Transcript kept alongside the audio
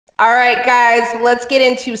All right, guys, let's get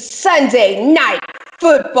into Sunday night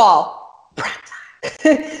football.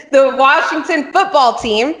 The Washington football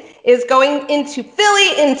team is going into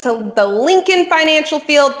Philly, into the Lincoln Financial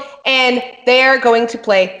Field, and they're going to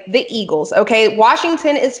play the Eagles. Okay,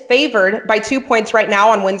 Washington is favored by 2 points right now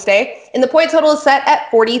on Wednesday, and the point total is set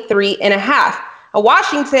at 43.5.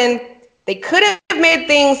 Washington, they could have made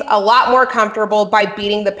things a lot more comfortable by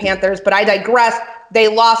beating the Panthers, but I digress.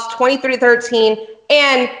 They lost 23-13,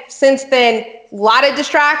 and since then, a lot of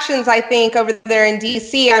distractions, I think, over there in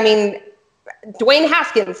D.C. I mean, Dwayne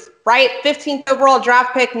Haskins, right? 15th overall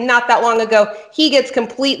draft pick not that long ago. He gets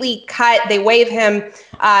completely cut. They waive him,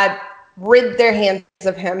 rid their hands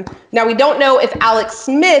of him. Now, we don't know if Alex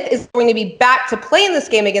Smith is going to be back to play in this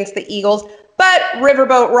game against the Eagles, but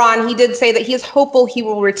Riverboat Ron, he did say that he is hopeful he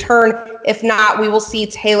will return. If not, we will see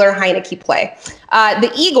Taylor Heineke play.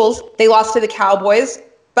 The Eagles, they lost to the Cowboys,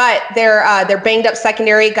 but their banged up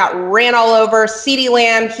secondary got ran all over. CeeDee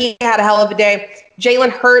Lamb, he had a hell of a day.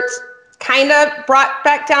 Jalen Hurts kind of brought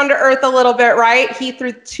back down to earth a little bit, right? He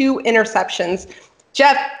threw 2 interceptions.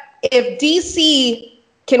 Jeff, if DC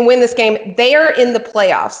can win this game, they are in the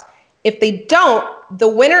playoffs. If they don't, the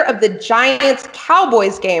winner of the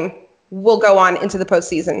Giants-Cowboys game will go on into the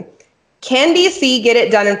postseason. Can DC get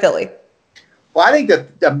it done in Philly? Well, I think the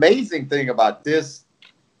amazing thing about this,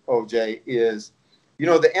 OJ, is,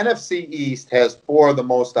 the NFC East has 4 of the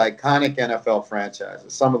most iconic NFL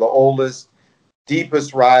franchises, some of the oldest,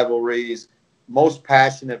 deepest rivalries, most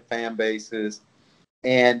passionate fan bases.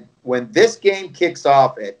 And when this game kicks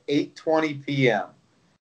off at 8:20 p.m.,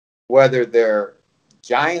 whether they're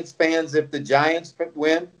Giants fans if the Giants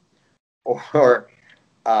win, or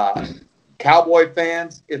Cowboy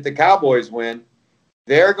fans if the Cowboys win,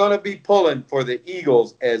 they're going to be pulling for the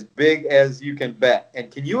Eagles as big as you can bet. And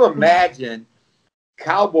can you imagine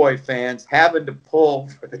Cowboy fans having to pull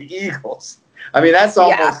for the Eagles? I mean, that's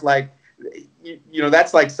almost like,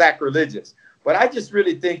 that's like sacrilegious. But I just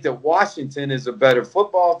really think that Washington is a better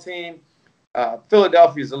football team.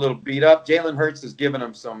 Philadelphia is a little beat up. Jalen Hurts has given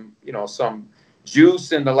them some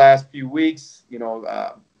juice in the last few weeks.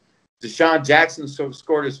 Deshaun Jackson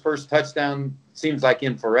scored his first touchdown, seems like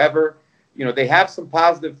in forever. They have some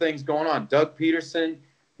positive things going on. Doug Peterson,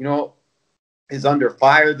 is under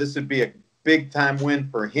fire. This would be a big-time win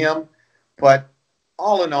for him. But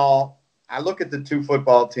all in all, I look at the 2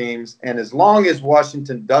 football teams, and as long as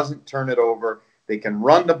Washington doesn't turn it over, they can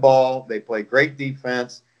run the ball. They play great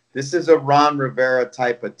defense. This is a Ron Rivera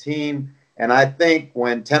type of team. And I think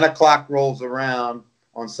when 10 o'clock rolls around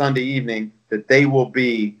on Sunday evening, that they will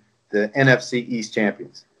be the NFC East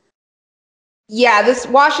champions. Yeah, this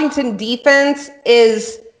Washington defense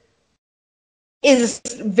is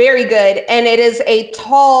very good, and it is a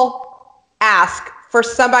tall ask for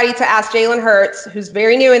somebody to ask Jalen Hurts, who's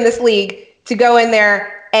very new in this league, to go in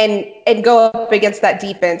there and go up against that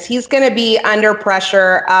defense. He's going to be under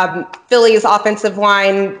pressure. Philly's offensive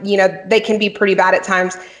line, they can be pretty bad at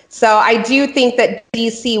times. So I do think that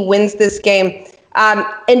DC wins this game.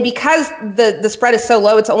 And because the spread is so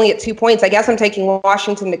low, it's only at 2 points. I guess I'm taking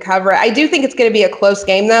Washington to cover it. I do think it's going to be a close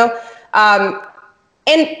game, though. I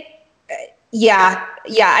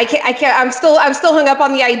can't. I'm still hung up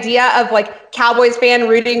on the idea of like Cowboys fan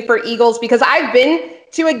rooting for Eagles, because I've been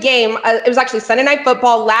to a game. It was actually Sunday Night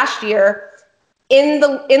Football last year in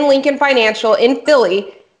Lincoln Financial in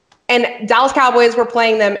Philly, and Dallas Cowboys were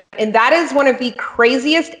playing them, and that is one of the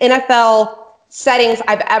craziest NFL settings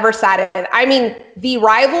I've ever sat in. I mean, the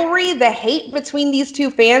rivalry, the hate between these 2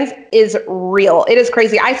 fans is real. It is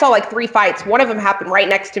crazy. I saw like 3 fights. One of them happened right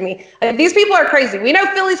next to me. These people are crazy. We know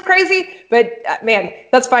Philly's crazy, but man,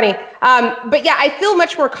 that's funny. But yeah, I feel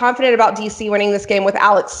much more confident about DC winning this game with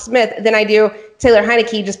Alex Smith than I do Taylor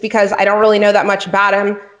Heineke, just because I don't really know that much about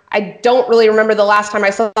him. I don't really remember the last time I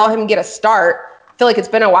saw him get a start. I feel like it's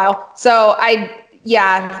been a while. So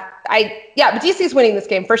but DC's winning this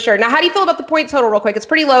game for sure. Now, how do you feel about the point total real quick? It's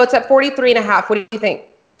pretty low. It's at 43.5. What do you think?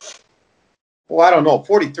 Well, I don't know.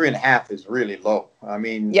 43.5 is really low. I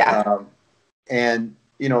mean, and,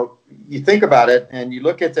 you think about it and you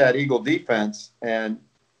look at that Eagle defense, and,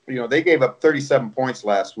 they gave up 37 points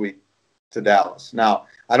last week to Dallas. Now,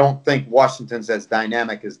 I don't think Washington's as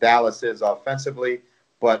dynamic as Dallas is offensively,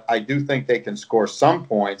 but I do think they can score some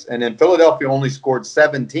points. And then Philadelphia only scored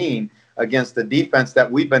 17 against the defense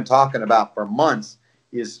that we've been talking about for months,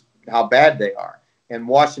 is how bad they are. And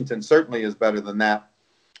Washington certainly is better than that.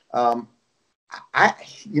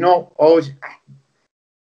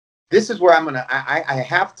 This is where I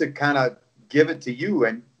have to kind of give it to you,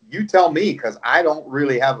 and you tell me, because I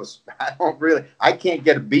can't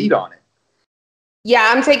get a beat on it.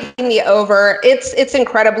 Yeah, I'm taking the over. It's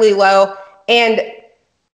incredibly low. And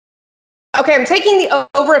okay, I'm taking the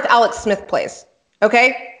over if Alex Smith plays.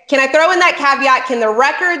 Okay? Can I throw in that caveat? Can the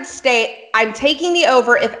record state I'm taking the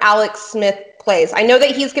over if Alex Smith plays? I know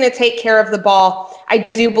that he's going to take care of the ball. I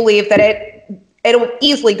do believe that it'll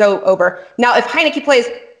easily go over. Now, if Heineke plays,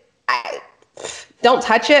 don't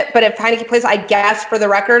touch it. But if Heineke plays, I guess for the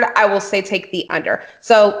record, I will say take the under.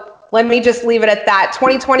 So let me just leave it at that.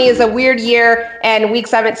 2020 is a weird year, and week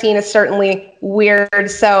 17 is certainly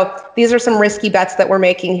weird. So these are some risky bets that we're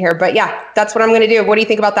making here. But yeah, that's what I'm going to do. What do you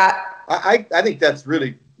think about that? I think that's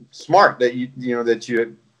really smart that that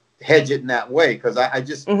you hedge it in that way, because I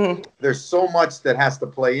just there's so much that has to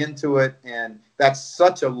play into it, and that's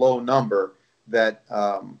such a low number that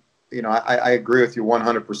I agree with you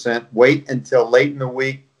 100%. Wait until late in the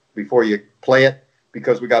week before you play it,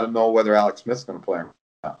 because we got to know whether Alex Smith's going to play or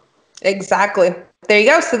not. Exactly. There you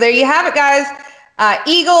go. So there you have it, guys.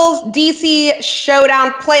 Eagles, DC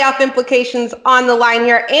showdown, playoff implications on the line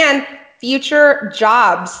here, and future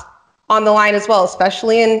jobs on the line as well,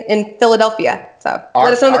 especially in Philadelphia. So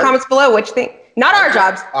let us know in the comments below what you think. Not our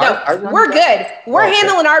jobs. No, we're good. We're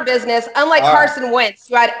handling our business, unlike Carson Wentz,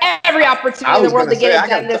 who had every opportunity in the world to get it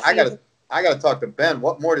done this season. I got to talk to Ben.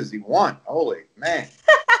 What more does he want? Holy man.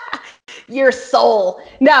 Your soul.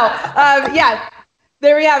 No. Yeah.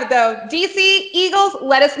 There we have it, though. DC, Eagles,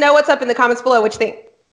 let us know what's up in the comments below. What you think?